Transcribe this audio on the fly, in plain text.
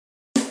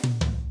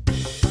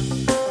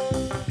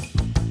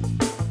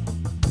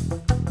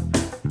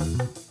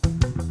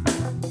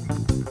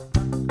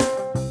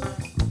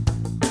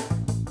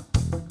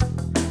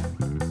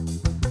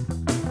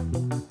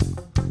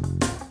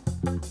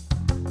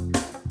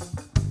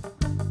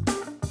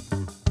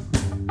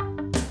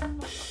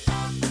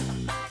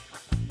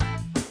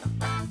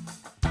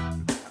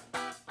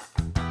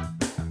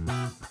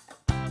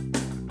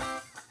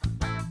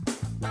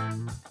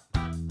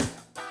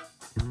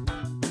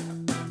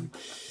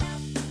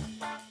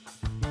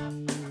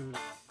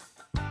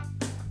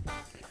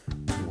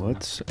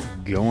What's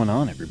going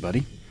on,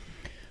 everybody?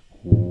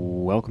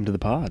 Welcome to the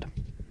pod.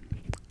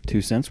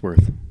 2 cents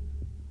worth.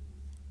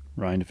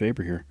 Ryan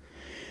DeFaber here.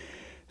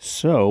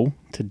 So,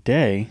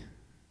 today,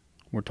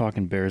 we're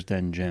talking Bears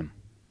Den Gym.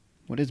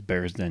 What is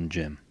Bears Den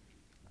Gym?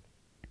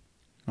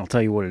 I'll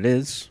tell you what it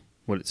is,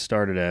 what it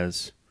started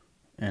as,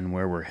 and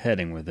where we're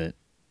heading with it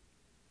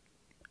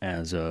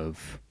as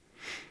of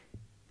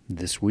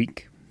this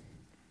week.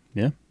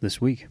 Yeah, this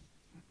week.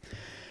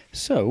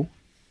 So,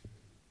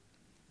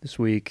 this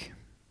week,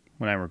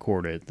 when I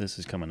record it, this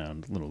is coming out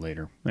a little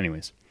later.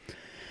 Anyways,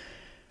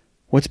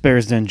 what's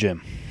Bears Den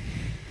Gym?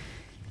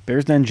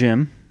 Bears Den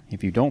Gym,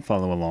 if you don't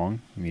follow along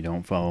on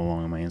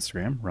my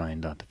Instagram,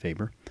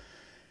 ryan.defaber,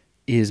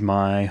 is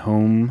my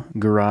home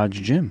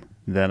garage gym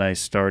that I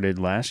started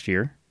last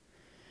year.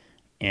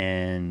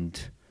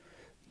 And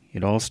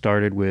it all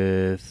started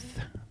with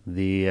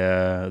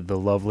the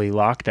lovely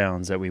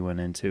lockdowns that we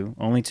went into.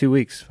 Only 2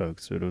 weeks,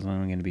 folks. So it was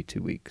only going to be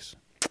 2 weeks.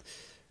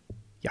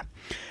 Yeah.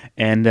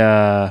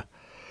 And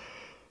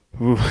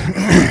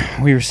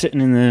we were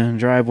sitting in the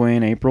driveway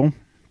in April.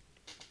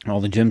 All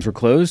the gyms were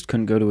closed.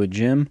 Couldn't go to a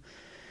gym.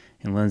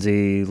 And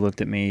Lindsay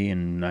looked at me,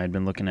 and I had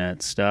been looking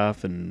at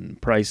stuff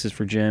and prices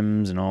for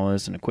gyms and all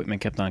this, and equipment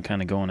kept on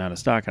kind of going out of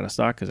stock,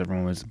 because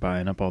everyone was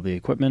buying up all the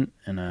equipment,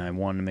 and I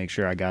wanted to make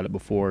sure I got it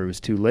before it was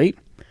too late.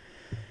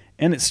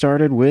 And it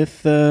started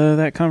with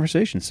that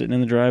conversation, sitting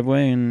in the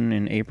driveway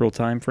in April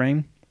time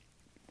frame.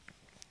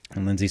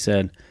 And Lindsay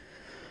said,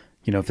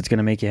 if it's going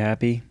to make you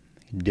happy,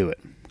 do it.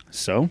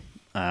 So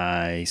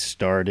I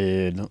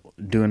started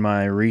doing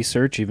my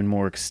research even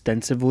more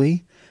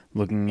extensively,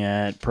 looking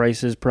at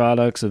prices,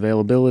 products,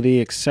 availability,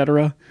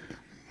 etc.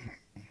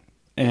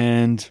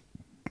 And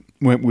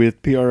went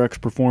with PRX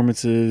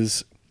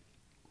Performance's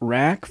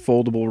rack,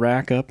 foldable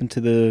rack up into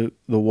the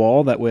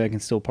wall. That way I can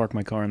still park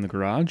my car in the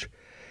garage.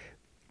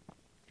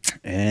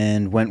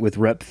 And went with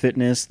Rep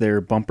Fitness, their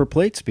bumper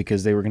plates,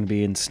 because they were going to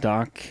be in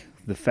stock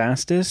the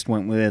fastest.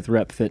 Went with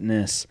Rep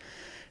Fitness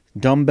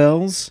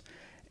dumbbells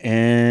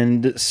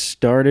and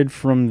started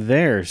from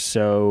there.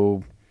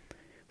 So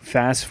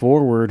fast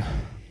forward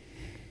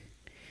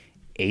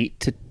 8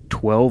 to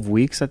 12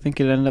 weeks, I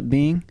think it ended up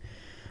being,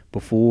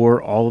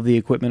 before all of the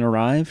equipment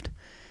arrived.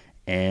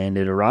 And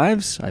it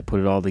arrives, I put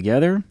it all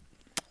together,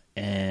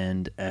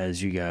 and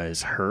as you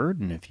guys heard,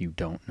 and if you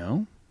don't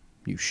know,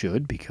 you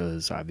should,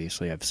 because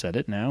obviously I've said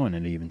it now, and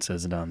it even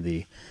says it on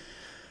the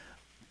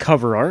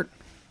cover art,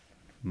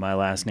 my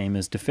last name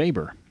is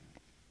DeFaber.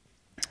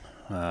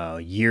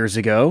 Years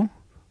ago,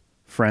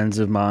 friends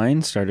of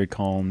mine started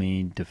calling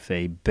me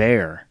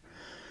DeFaber.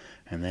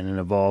 And then it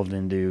evolved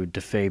into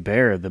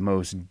DeFaber, the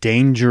most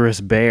dangerous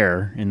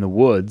bear in the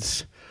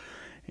woods.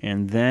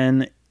 And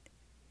then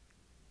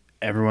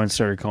everyone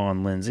started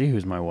calling Lindsay,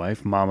 who's my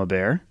wife, Mama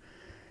Bear.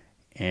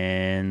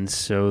 And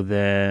so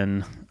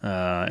then,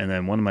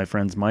 one of my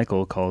friends,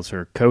 Michael, calls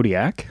her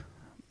Kodiak.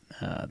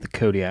 The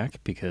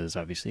Kodiak, because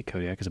obviously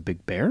Kodiak is a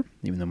big bear,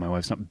 even though my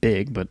wife's not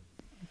big, but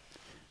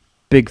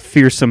big,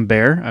 fearsome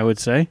bear, I would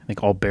say. I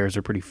think all bears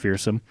are pretty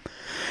fearsome.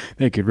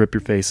 They could rip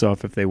your face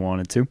off if they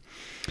wanted to.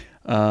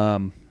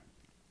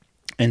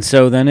 And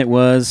so then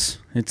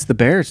it's the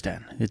Bears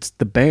Den. It's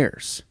the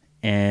Bears.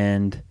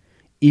 And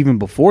even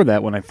before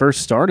that, when I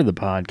first started the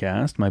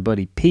podcast, my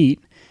buddy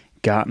Pete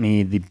got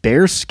me the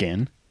bear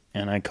skin,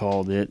 and I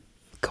called the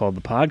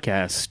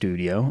podcast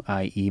studio,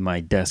 i.e. my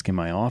desk in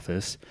my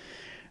office,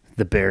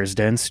 the Bears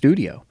Den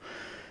Studio.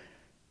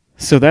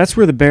 So that's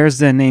where the Bears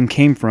Den name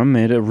came from.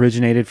 It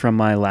originated from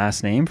my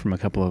last name, from a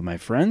couple of my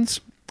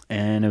friends,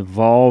 and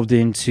evolved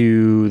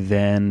into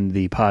then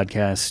the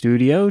podcast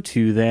studio,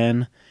 to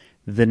then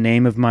the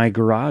name of my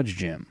garage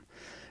gym.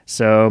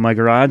 So my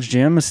garage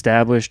gym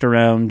established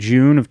around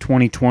June of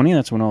 2020.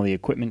 That's when all the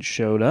equipment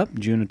showed up,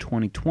 June of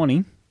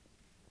 2020.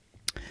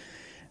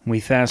 We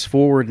fast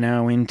forward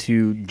now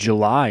into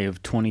July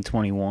of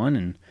 2021,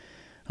 and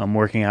I'm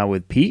working out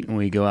with Pete, and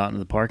we go out into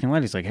the parking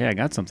lot. He's like, hey, I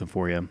got something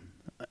for you.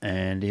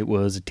 And it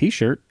was a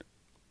t-shirt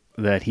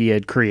that he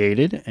had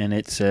created, and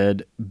it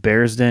said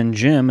Bears Den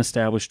Gym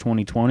established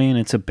 2020, and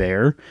it's a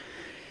bear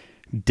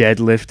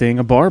deadlifting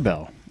a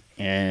barbell.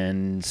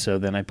 And so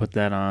then I put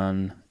that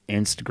on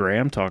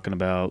Instagram, talking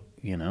about,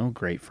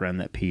 great friend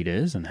that Pete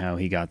is, and how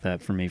he got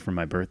that for me for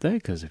my birthday,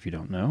 because if you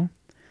don't know,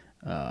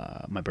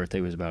 my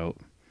birthday was about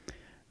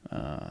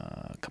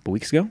a couple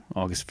weeks ago.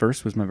 August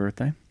 1st was my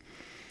birthday.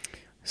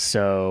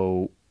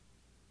 So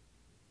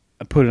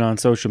I put it on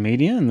social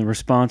media, and the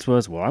response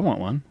was, well, I want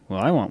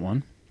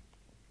one.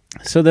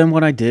 So then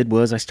what I did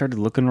was I started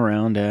looking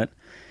around at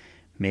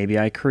maybe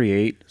I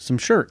create some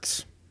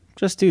shirts.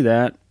 Just do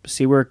that,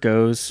 see where it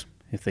goes.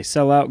 If they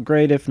sell out,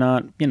 great. If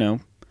not,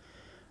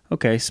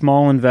 okay,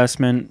 small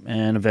investment,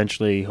 and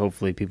eventually,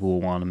 hopefully, people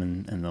will want them,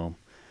 and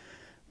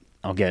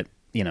I'll get,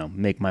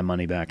 make my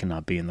money back and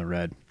not be in the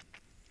red.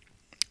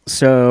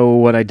 So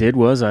what I did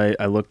was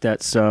I looked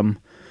at some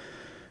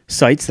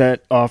sites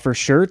that offer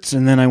shirts,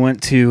 and then I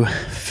went to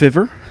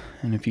Fiverr.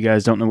 And if you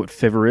guys don't know what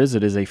Fiverr is,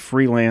 it is a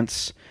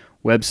freelance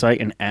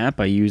website and app.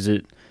 I use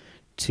it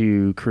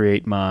to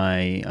create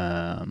my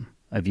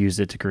I've used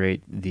it to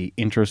create the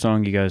intro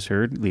song you guys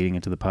heard leading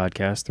into the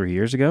podcast 3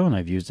 years ago, and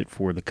I've used it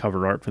for the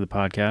cover art for the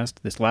podcast.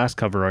 This last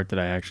cover art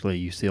that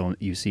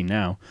you see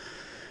now,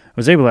 I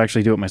was able to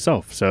actually do it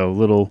myself.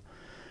 So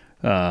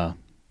the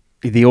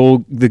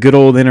good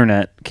old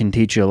internet can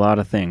teach you a lot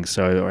of things.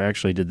 So I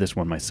actually did this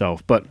one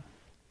myself, but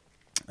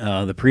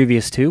the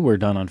previous two were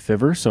done on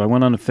Fiverr. So I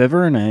went on to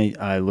Fiverr and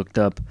I looked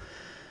up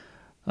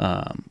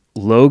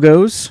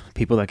logos,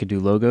 people that could do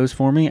logos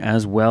for me,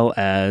 as well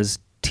as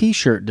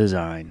T-shirt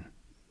design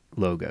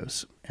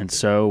logos. And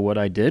so what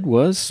I did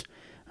was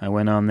I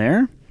went on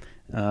there,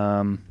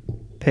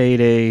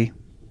 paid a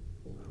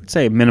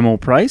minimal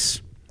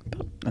price.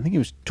 I think it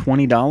was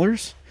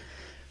 $20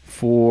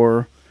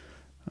 for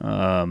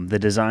the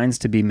designs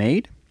to be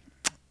made.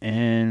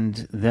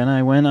 And then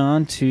I went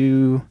on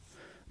to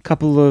a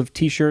couple of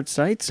T-shirt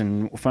sites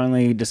and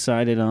finally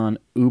decided on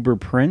Uber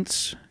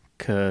Prints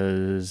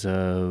because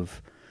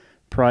of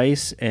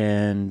price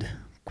and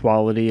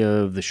quality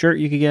of the shirt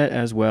you could get,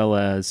 as well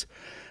as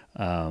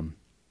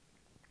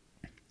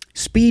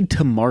speed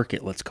to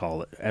market, let's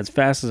call it, as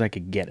fast as I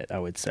could get it, I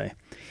would say.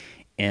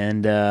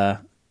 And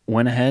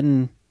went ahead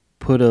and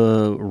put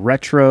a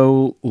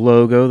retro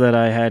logo that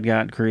I had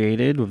got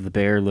created with the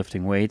bear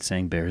lifting weights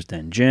saying Bears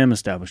Den Gym,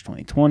 established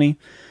 2020.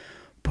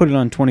 Put it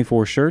on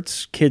 24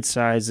 shirts, kid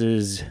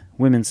sizes,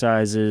 women's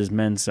sizes,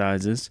 men's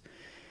sizes,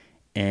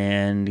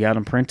 and got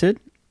them printed.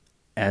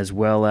 As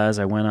well as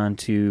I went on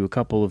to a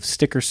couple of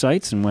sticker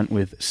sites and went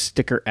with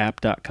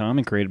stickerapp.com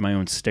and created my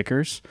own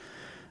stickers.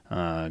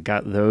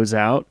 Got those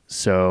out,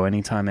 so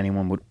anytime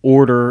anyone would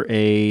order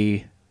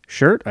a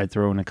shirt, I'd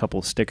throw in a couple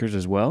of stickers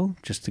as well,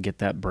 just to get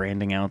that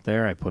branding out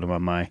there. I put them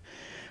on my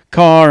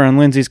car, on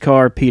Lindsay's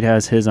car. Pete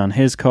has his on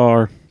his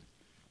car.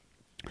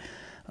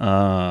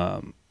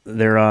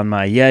 They're on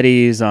my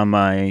Yetis, on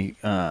my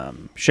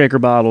shaker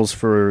bottles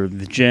for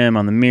the gym,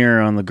 on the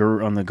mirror, on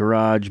the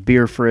garage,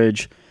 beer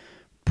fridge,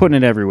 putting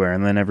it everywhere.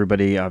 And then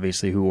everybody,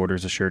 obviously, who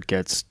orders a shirt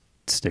gets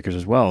stickers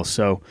as well.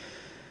 So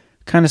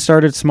kind of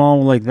started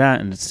small like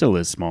that, and it still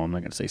is small. I'm not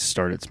going to say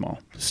started small.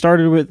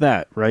 Started with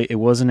that, right? It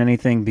wasn't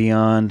anything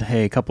beyond,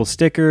 hey, a couple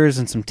stickers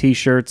and some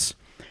T-shirts.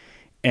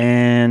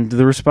 And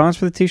the response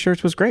for the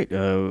T-shirts was great.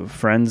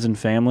 Friends and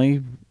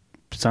family,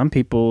 some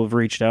people have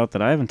reached out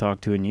that I haven't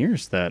talked to in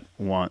years that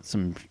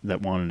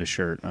wanted a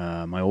shirt.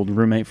 My old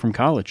roommate from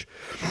college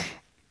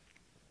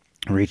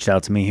reached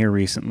out to me here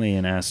recently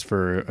and asked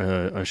for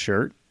a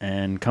shirt.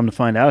 And come to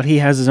find out, he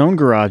has his own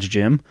garage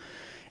gym,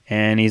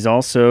 and he's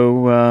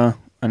also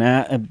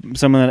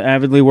someone that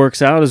avidly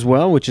works out as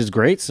well, which is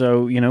great.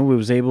 So we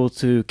was able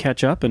to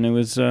catch up, and it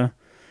was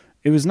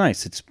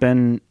nice. It's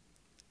been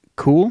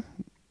cool.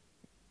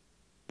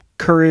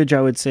 Courage, I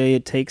would say,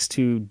 it takes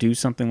to do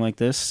something like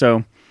this.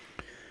 So,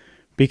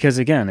 because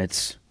again, I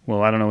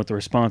don't know what the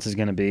response is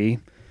going to be.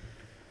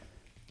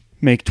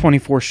 Make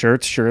 24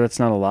 shirts, sure, that's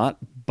not a lot,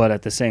 but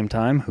at the same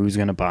time, who's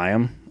going to buy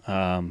them?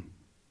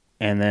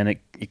 And then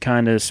it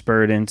kind of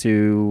spurred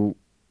into,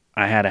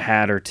 I had a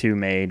hat or two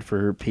made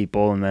for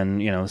people, and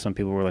then, some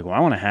people were like, well, I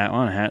want a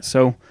hat.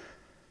 So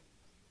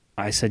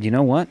I said, you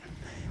know what?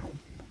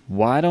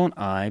 Why don't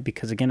I?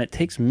 Because again, it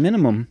takes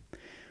minimum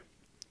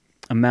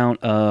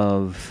amount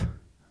of,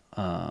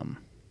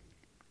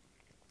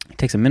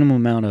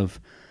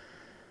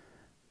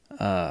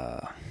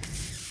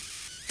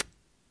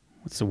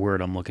 what's the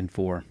word I'm looking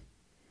for?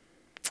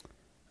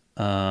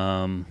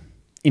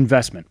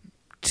 Investment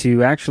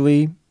to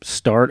actually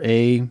start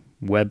a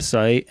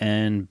website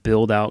and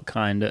build out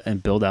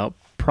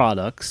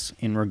products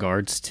in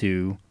regards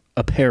to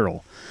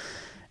apparel.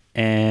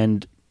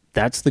 And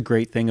that's the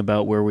great thing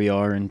about where we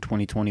are in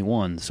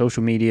 2021.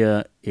 Social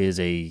media is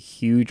a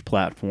huge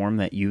platform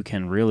that you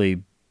can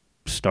really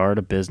start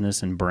a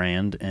business and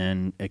brand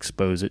and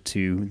expose it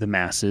to the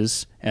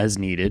masses as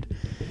needed.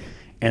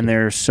 And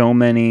there are so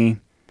many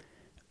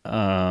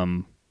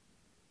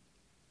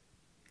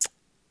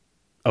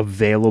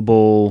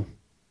available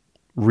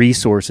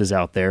resources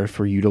out there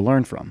for you to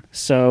learn from.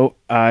 So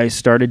I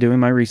started doing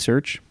my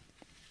research,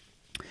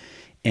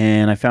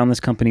 and I found this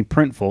company,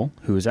 Printful,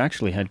 who is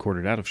actually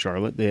headquartered out of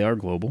Charlotte. They are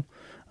global,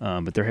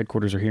 but their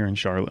headquarters are here in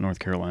Charlotte, North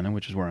Carolina,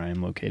 which is where I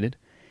am located.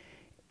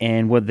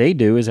 And what they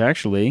do is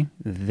actually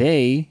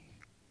they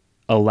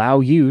allow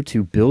you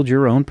to build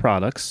your own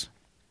products,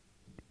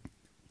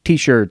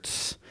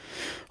 T-shirts,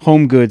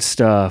 home goods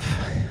stuff,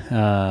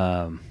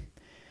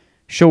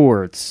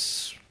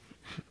 shorts,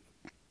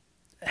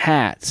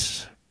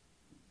 hats,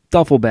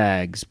 duffel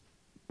bags,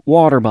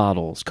 water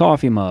bottles,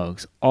 coffee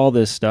mugs, all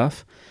this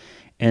stuff.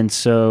 And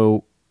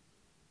so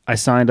I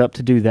signed up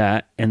to do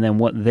that. And then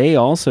what they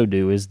also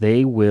do is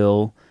they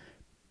will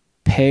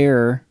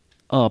pair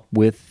up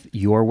with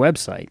your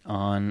website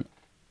on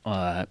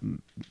a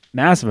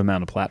massive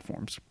amount of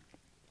platforms.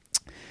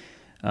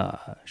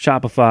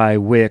 Shopify,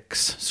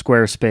 Wix,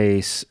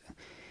 Squarespace,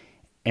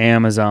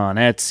 Amazon,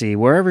 Etsy,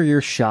 wherever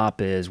your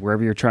shop is,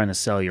 wherever you're trying to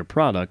sell your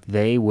product,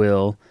 they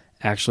will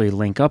actually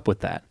link up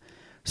with that.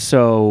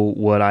 So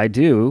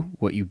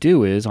what you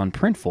do is on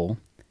Printful,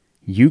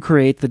 you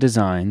create the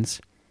designs,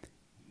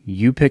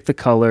 You pick the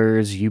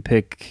colors, you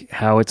pick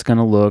how it's going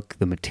to look,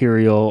 the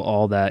material,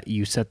 all that.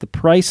 You set the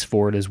price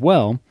for it as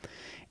well.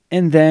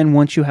 And then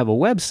once you have a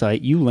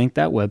website, you link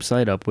that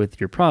website up with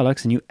your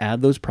products and you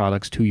add those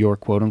products to your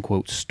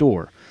quote-unquote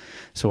store.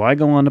 So I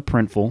go on to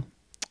Printful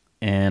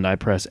and I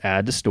press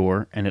add to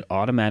store and it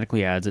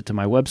automatically adds it to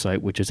my website,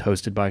 which is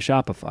hosted by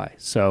Shopify.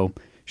 So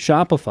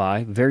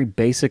Shopify, very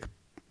basic,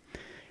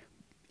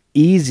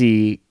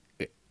 easy,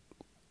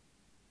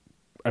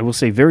 I will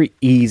say very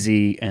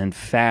easy and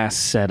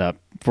fast setup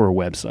for a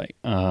website.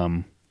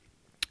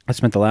 I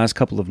spent the last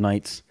couple of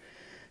nights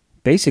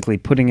basically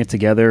putting it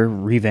together,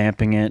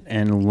 revamping it,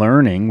 and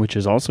learning, which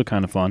is also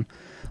kind of fun,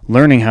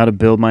 learning how to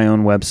build my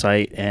own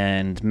website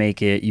and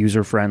make it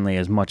user-friendly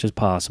as much as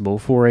possible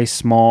for a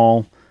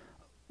small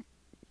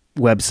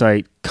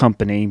website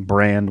company,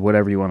 brand,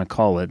 whatever you want to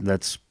call it,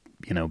 that's,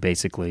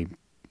 basically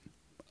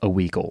a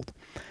week old.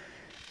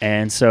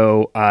 And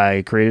so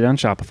I created on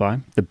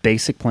Shopify. The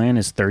basic plan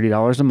is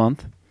 $30 a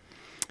month.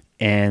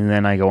 And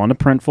then I go on to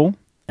Printful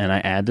and I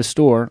add to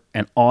store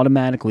and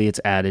automatically it's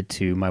added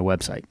to my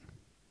website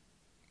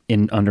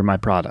under my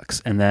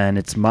products. And then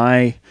it's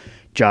my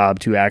job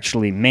to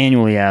actually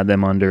manually add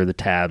them under the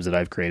tabs that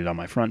I've created on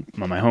my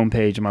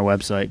homepage and my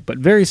website, but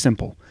very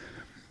simple.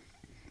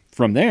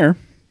 From there,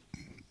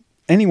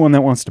 anyone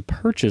that wants to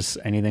purchase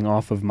anything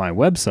off of my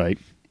website,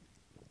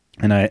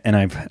 and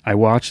I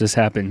watched this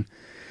happen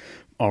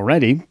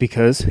already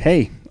because,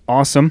 hey,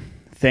 awesome,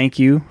 thank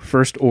you,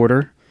 first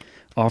order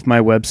off my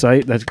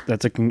website.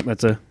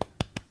 That's a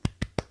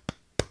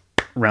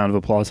round of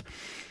applause.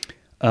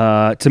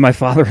 To my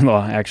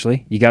father-in-law,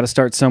 actually. You got to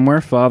start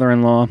somewhere.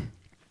 Father-in-law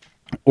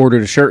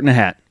ordered a shirt and a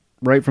hat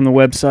right from the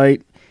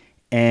website,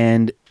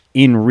 and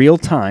in real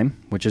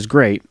time, which is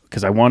great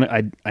because I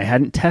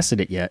hadn't tested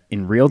it yet.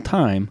 In real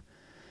time,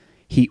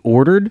 he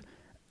ordered.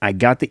 I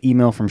got the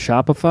email from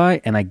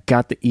Shopify, and I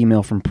got the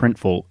email from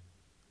Printful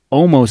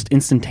almost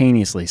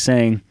instantaneously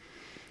saying,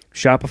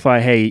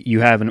 Shopify, hey, you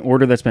have an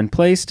order that's been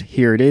placed.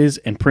 Here it is.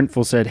 And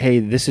Printful said, hey,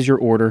 this is your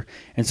order.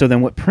 And so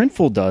then what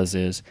Printful does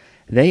is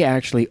they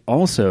actually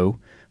also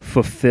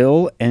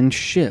fulfill and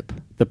ship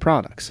the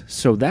products.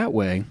 So that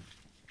way,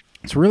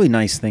 it's a really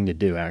nice thing to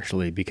do,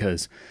 actually,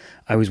 because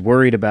I was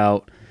worried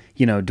about,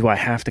 do I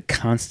have to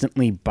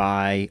constantly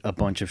buy a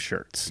bunch of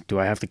shirts? Do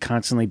I have to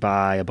constantly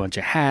buy a bunch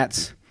of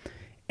hats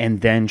and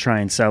then try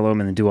and sell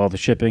them and then do all the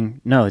shipping?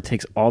 No, it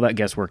takes all that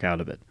guesswork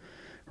out of it,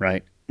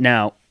 right?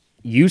 Now,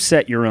 you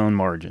set your own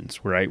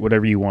margins, right?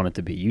 Whatever you want it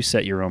to be. You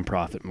set your own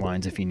profit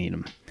lines if you need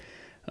them.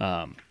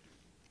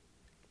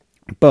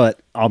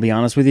 But I'll be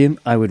honest with you,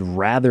 I would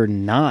rather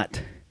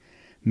not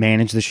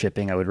manage the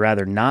shipping. I would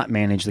rather not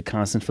manage the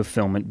constant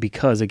fulfillment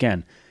because,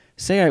 again,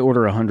 say I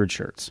order 100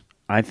 shirts.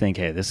 I think,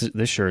 hey, this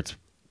shirt's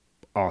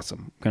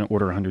awesome. I'm going to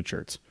order 100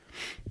 shirts.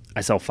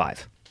 I sell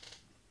 5.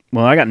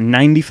 Well, I got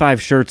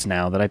 95 shirts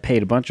now that I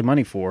paid a bunch of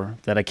money for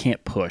that I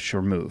can't push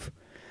or move.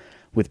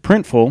 With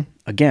Printful,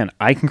 again,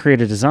 I can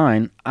create a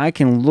design. I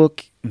can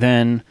look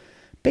then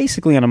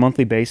basically on a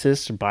monthly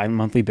basis or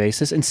bi-monthly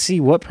basis and see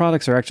what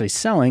products are actually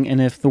selling.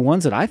 And if the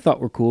ones that I thought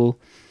were cool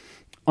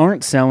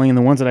aren't selling and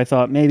the ones that I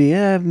thought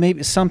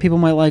maybe some people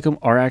might like them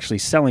are actually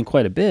selling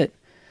quite a bit,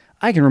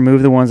 I can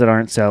remove the ones that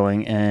aren't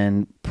selling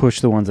and push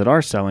the ones that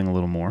are selling a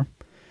little more.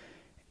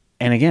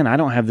 And again, I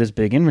don't have this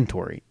big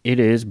inventory. It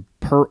is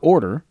per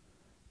order.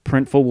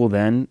 Printful will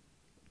then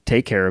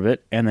take care of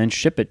it and then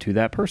ship it to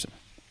that person.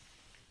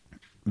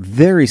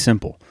 Very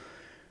simple.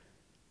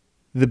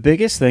 The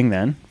biggest thing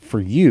then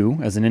for you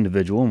as an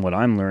individual and what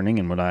I'm learning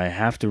and what I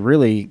have to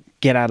really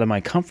get out of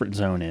my comfort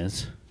zone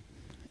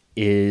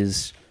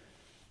is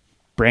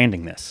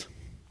branding this,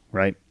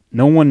 right?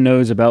 No one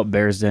knows about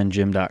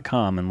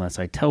bearsdengym.com unless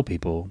I tell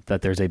people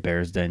that there's a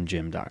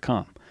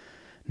bearsdengym.com.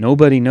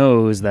 Nobody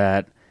knows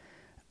that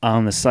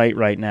on the site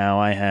right now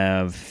I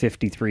have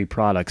 53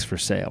 products for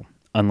sale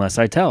unless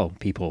I tell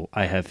people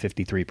I have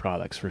 53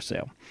 products for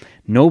sale.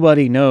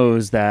 Nobody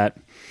knows that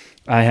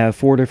I have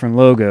 4 different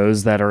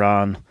logos that are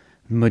on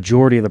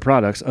majority of the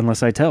products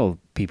unless I tell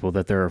people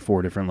that there are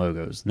 4 different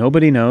logos.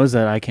 Nobody knows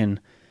that I can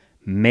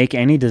make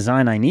any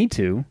design I need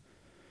to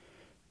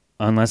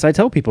unless I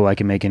tell people I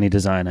can make any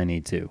design I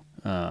need to.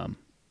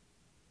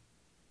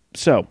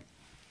 So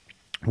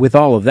with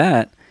all of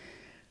that,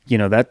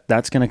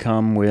 that's going to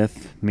come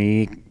with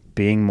me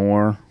being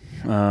more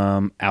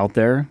out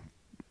there,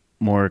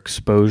 more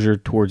exposure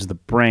towards the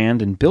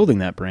brand and building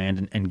that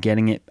brand and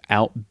getting it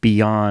out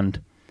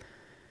beyond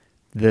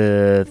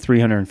the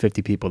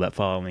 350 people that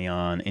follow me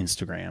on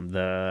Instagram,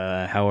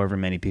 the however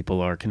many people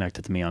are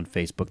connected to me on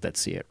Facebook that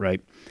see it, right?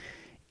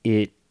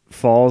 It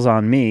falls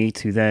on me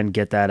to then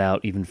get that out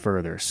even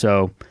further.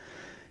 So,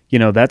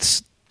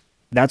 that's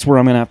where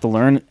I'm going to have to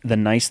learn. The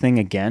nice thing,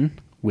 again,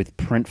 with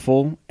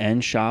Printful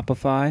and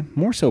Shopify,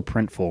 more so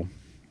Printful,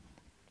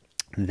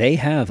 they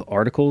have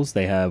articles,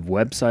 they have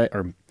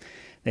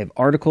they have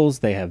articles,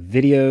 they have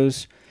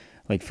videos.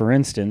 Like, for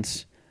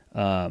instance,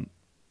 I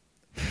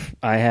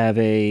have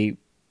a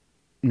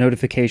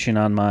notification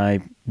on my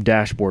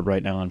dashboard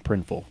right now on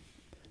Printful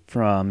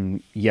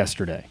from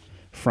yesterday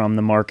from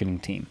the marketing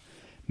team.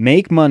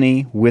 Make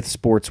money with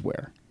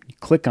sportswear. You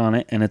click on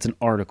it, and it's an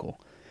article.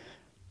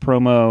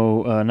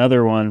 Promo,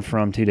 another one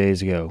from 2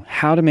 days ago.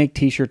 How to make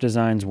t-shirt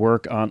designs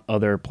work on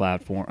other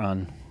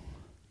platform.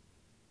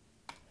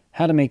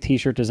 How to make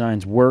t-shirt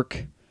designs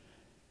work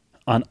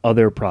on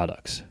other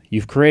products.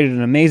 You've created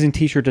an amazing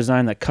t-shirt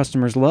design that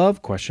customers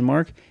love, ?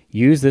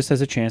 Use this as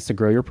a chance to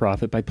grow your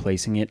profit by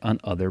placing it on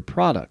other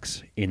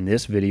products. In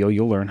this video,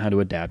 you'll learn how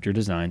to adapt your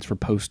designs for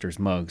posters,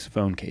 mugs,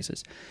 phone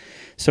cases.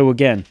 So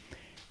again,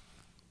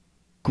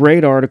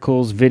 great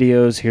articles,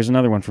 videos. Here's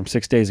another one from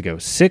 6 days ago.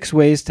 6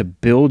 ways to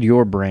build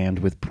your brand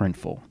with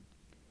Printful.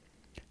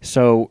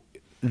 So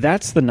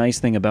that's the nice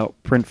thing about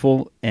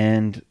Printful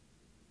and,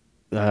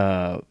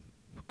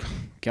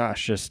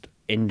 just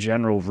in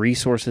general,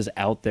 resources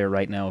out there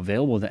right now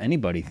available to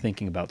anybody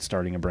thinking about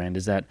starting a brand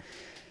is that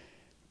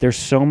there's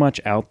so much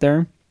out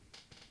there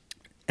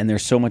and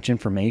there's so much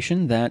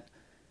information that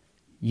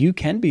you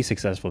can be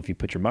successful if you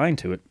put your mind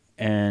to it,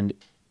 and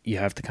you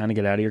have to kind of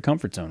get out of your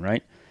comfort zone,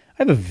 right?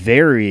 I have a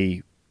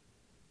very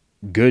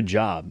good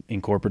job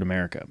in corporate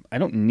America. I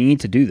don't need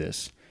to do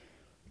this,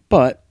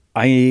 but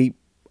I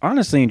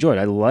honestly enjoy it.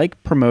 I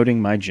like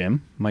promoting my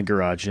gym, my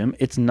garage gym.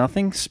 It's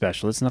nothing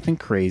special. It's nothing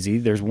crazy.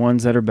 There's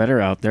ones that are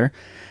better out there.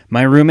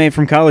 My roommate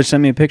from college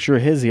sent me a picture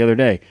of his the other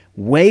day.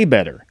 Way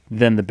better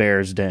than the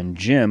Bears Den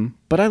gym,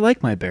 but I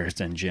like my Bears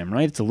Den gym,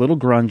 right? It's a little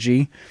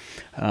grungy.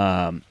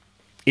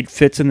 It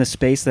fits in the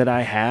space that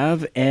I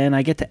have, and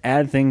I get to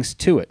add things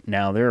to it.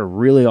 Now, there are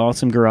really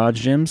awesome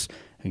garage gyms.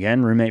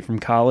 Again, roommate from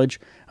college.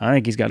 I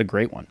think he's got a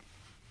great one.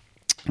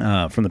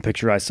 From the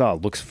picture I saw,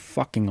 it looks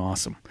fucking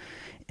awesome.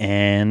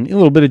 And a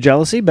little bit of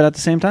jealousy, but at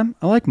the same time,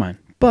 I like mine.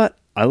 But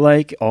I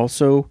like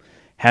also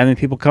having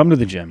people come to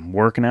the gym,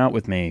 working out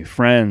with me,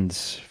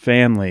 friends,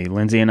 family.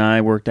 Lindsay and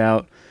I worked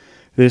out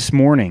this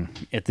morning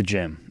at the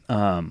gym.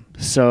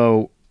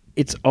 So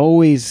it's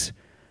always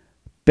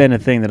been a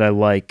thing that I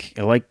like.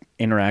 I like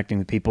interacting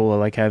with people. I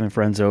like having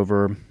friends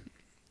over,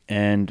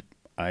 and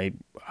I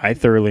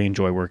thoroughly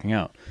enjoy working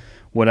out.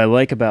 What I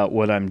like about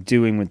what I'm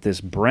doing with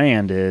this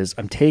brand is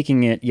I'm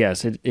taking it,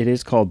 yes, it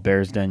is called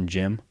Bears Den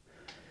Gym,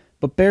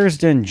 but Bears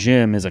Den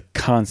Gym is a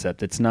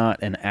concept. It's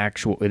not an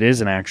actual, it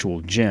is an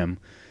actual gym,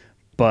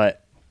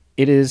 but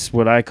it is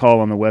what I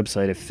call on the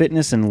website a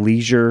fitness and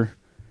leisure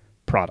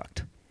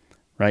product,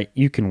 right?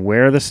 You can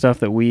wear the stuff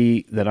that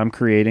we are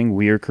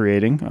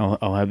creating.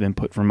 I'll have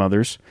input from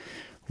others,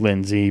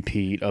 Lindsay,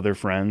 Pete, other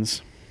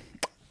friends,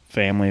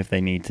 family if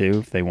they need to,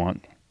 if they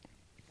want,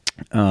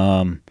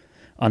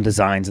 on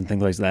designs and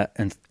things like that,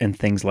 and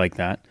things like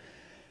that.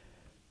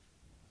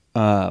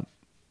 But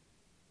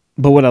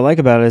what I like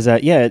about it is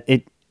that, yeah,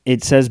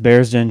 it says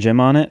Bears Den Gym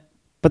on it,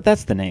 but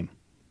that's the name,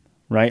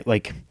 right?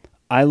 Like,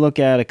 I look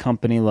at a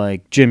company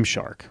like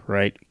Gymshark,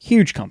 right?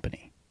 Huge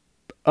company,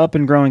 up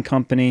and growing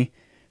company.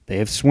 They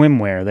have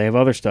swimwear. They have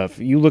other stuff.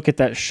 You look at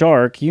that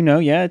shark,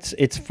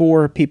 it's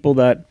for people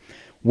that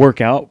work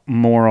out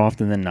more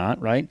often than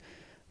not, right?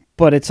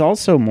 But it's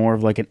also more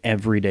of like an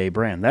everyday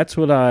brand. That's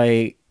what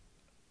I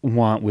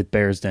want with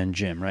Bears Den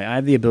Gym, right? I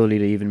have the ability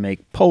to even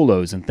make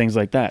polos and things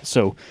like that.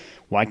 So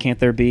why can't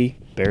there be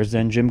Bears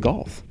Den Gym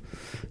Golf?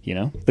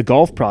 The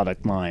golf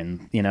product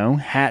line,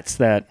 hats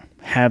that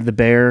have the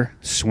bear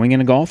swinging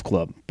a golf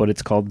club, but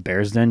it's called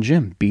Bears Den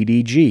Gym,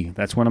 BDG.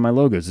 That's one of my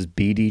logos, is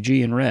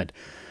BDG in red.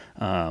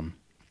 And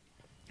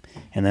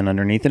then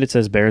underneath it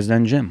says Bears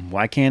Den Gym.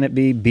 Why can't it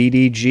be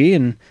BDG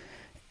and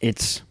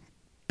it's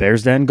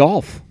Bears Den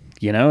Golf?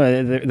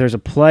 There's a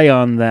play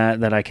on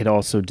that I could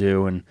also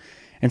do.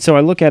 And so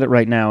I look at it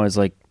right now as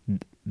like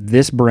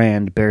this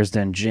brand, Bears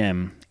Den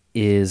Gym,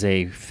 is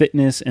a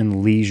fitness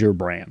and leisure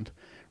brand,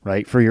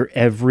 right? For your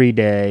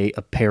everyday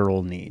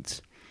apparel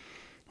needs.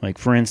 Like,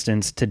 for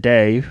instance,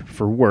 today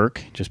for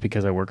work, just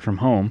because I work from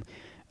home,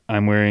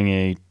 I'm wearing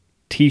a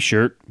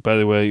t-shirt. By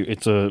the way,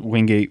 it's a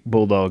Wingate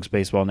Bulldogs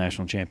baseball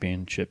national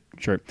championship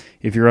shirt.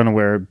 If you're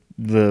unaware,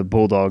 the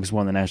Bulldogs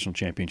won the national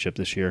championship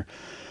this year.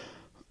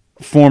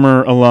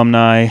 Former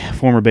alumni,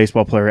 former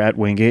baseball player at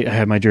Wingate. I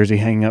have my jersey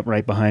hanging up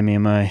right behind me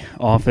in my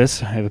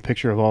office. I have a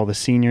picture of all the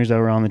seniors that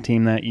were on the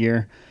team that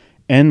year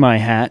and my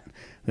hat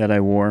that I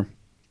wore.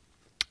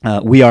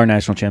 We are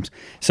national champs.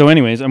 So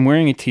anyways, I'm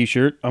wearing a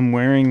t-shirt. I'm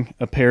wearing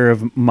a pair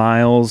of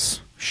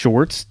Miles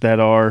shorts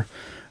that are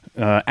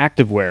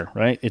activewear,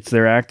 right? It's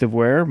their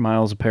activewear,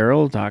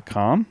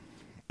 milesapparel.com.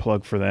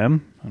 Plug for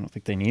them. I don't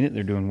think they need it.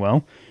 They're doing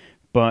well.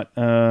 But,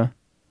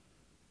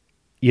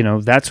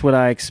 that's what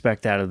I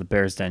expect out of the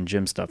Bears Den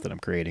Gym stuff that I'm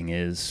creating,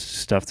 is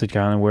stuff to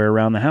kind of wear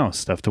around the house,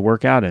 stuff to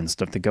work out in,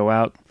 stuff to go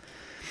out,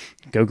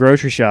 go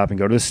grocery shopping,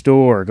 go to the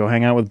store, go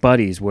hang out with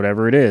buddies,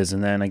 whatever it is.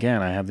 And then,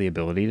 again, I have the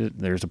ability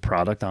there's a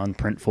product on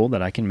Printful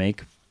that I can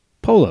make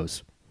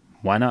polos.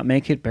 Why not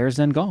make it Bears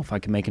Den Golf? I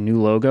can make a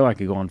new logo. I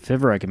could go on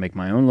Fiverr. I could make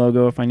my own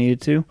logo if I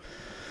needed to.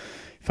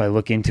 If I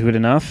look into it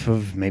enough,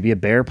 of maybe a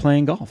bear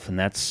playing golf. And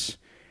it's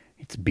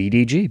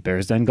BDG,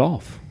 Bears Den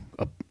Golf,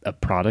 a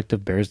product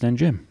of Bears Den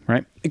Gym,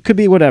 right? It could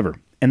be whatever.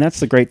 And that's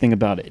the great thing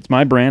about it. It's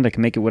my brand. I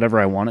can make it whatever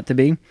I want it to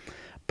be.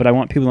 But I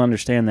want people to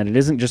understand that it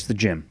isn't just the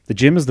gym. The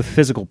gym is the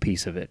physical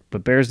piece of it,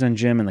 but Bears Den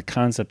Gym and the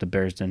concept of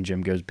Bears Den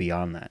Gym goes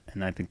beyond that.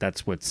 And I think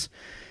that's what's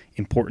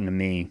important to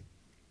me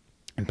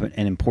and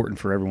important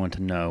for everyone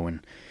to know. And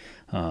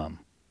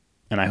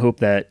I hope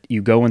that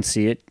you go and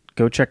see it.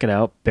 Go check it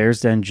out,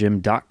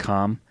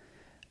 bearsdengym.com.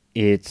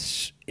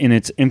 It's in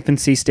its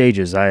infancy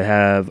stages.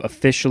 I've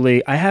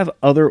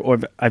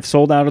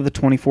sold out of the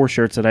 24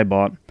 shirts that I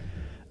bought,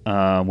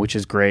 which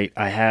is great.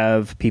 I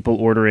have people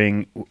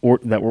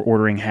that were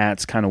ordering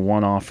hats kind of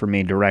one-off for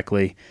me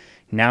directly.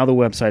 Now the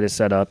website is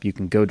set up. You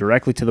can go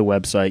directly to the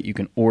website. You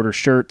can order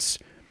shirts,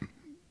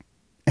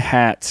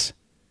 hats,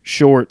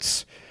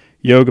 shorts,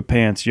 yoga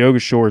pants, yoga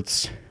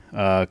shorts,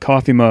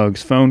 coffee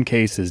mugs, phone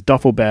cases,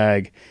 duffel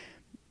bag,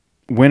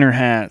 winter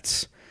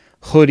hats,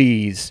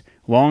 hoodies,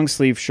 long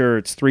sleeve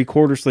shirts,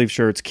 3/4 sleeve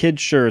shirts,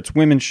 kids shirts,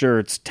 women's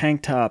shirts,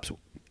 tank tops,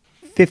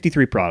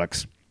 53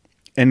 products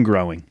and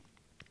growing.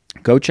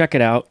 Go check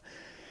it out.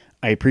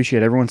 I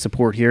appreciate everyone's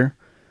support here.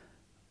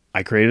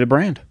 I created a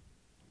brand,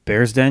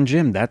 Bears Den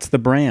Gym. That's the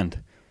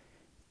brand.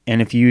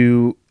 And if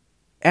you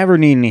ever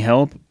need any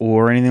help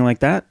or anything like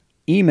that,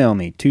 email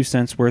me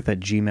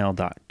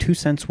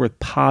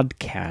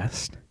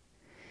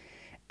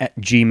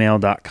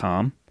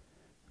 2centsworth@gmail.com.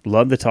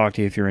 Love to talk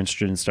to you if you're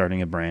interested in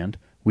starting a brand.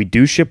 We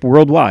do ship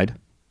worldwide.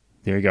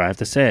 There you go. I have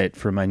to say it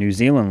for my New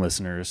Zealand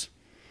listeners,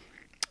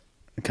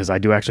 because I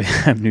do actually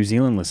have New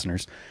Zealand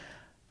listeners.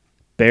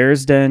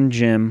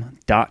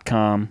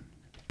 bearsdengym.com.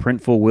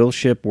 Printful will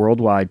ship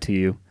worldwide to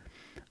you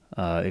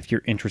if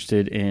you're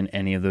interested in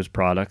any of those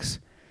products.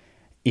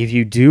 If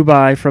you do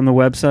buy from the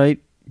website,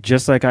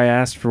 just like I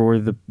asked for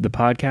the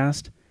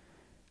podcast,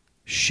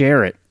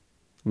 share it.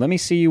 Let me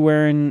see you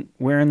wearing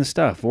the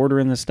stuff,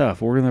 ordering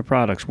the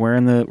products,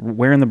 wearing the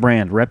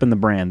brand, repping the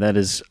brand. That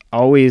is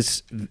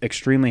always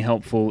extremely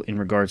helpful in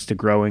regards to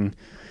growing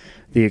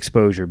the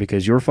exposure,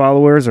 because your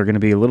followers are going to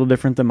be a little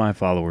different than my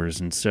followers.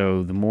 And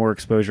so the more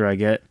exposure I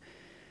get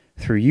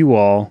through you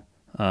all,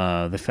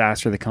 the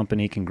faster the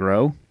company can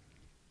grow.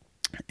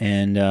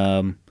 And,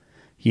 the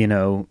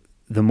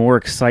more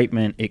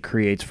excitement it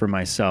creates for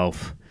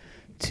myself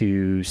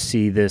to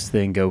see this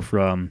thing go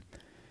from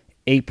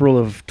April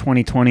of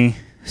 2020,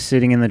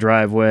 sitting in the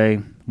driveway,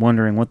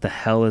 wondering what the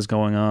hell is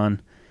going on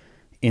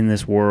in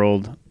this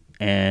world,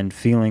 and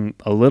feeling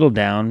a little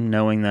down,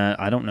 knowing that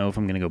I don't know if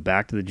I'm going to go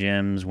back to the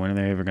gyms, when are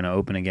they ever going to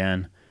open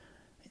again,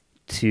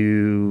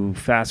 to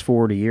fast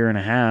forward a year and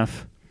a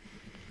half,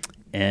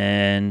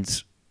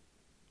 and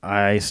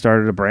I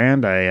started a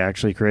brand. I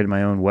actually created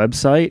my own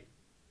website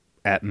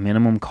at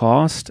minimum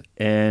cost,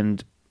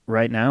 and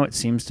right now it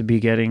seems to be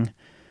getting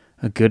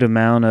a good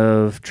amount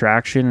of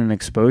traction and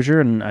exposure,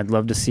 and I'd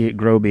love to see it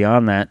grow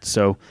beyond that.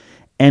 So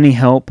any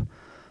help,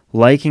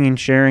 liking and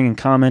sharing and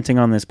commenting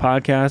on this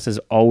podcast is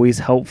always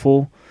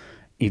helpful.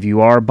 If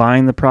you are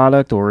buying the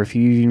product, or if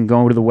you even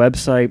go to the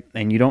website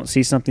and you don't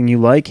see something you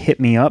like,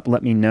 hit me up,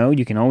 let me know.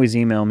 You can always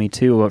email me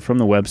too from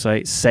the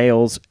website,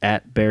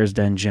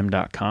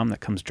 sales@bearsdengym.com. That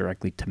comes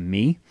directly to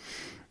me.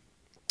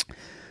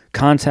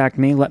 Contact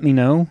me, let me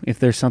know if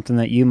there's something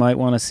that you might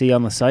want to see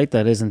on the site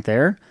that isn't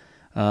there.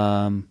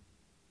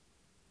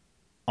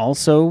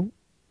 Also,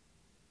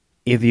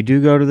 if you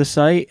do go to the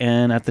site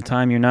and at the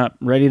time you're not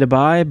ready to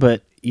buy,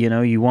 but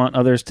you want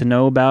others to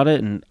know about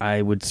it, and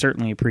I would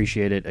certainly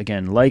appreciate it.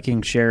 Again,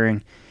 liking,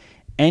 sharing,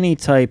 any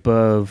type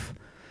of,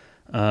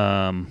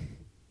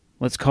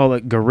 let's call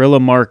it guerrilla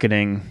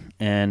marketing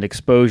and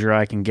exposure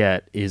I can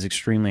get is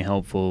extremely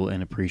helpful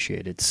and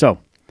appreciated. So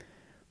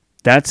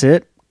that's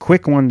it.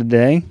 Quick one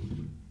today,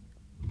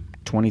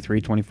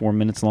 23, 24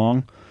 minutes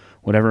long,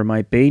 whatever it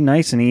might be.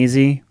 Nice and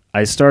easy.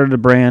 I started a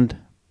brand,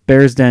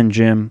 Bears Den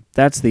Gym.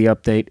 That's the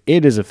update.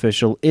 It is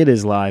official. It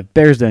is live.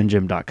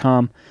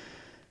 bearsdengym.com.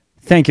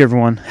 Thank you,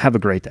 everyone. Have a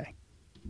great day.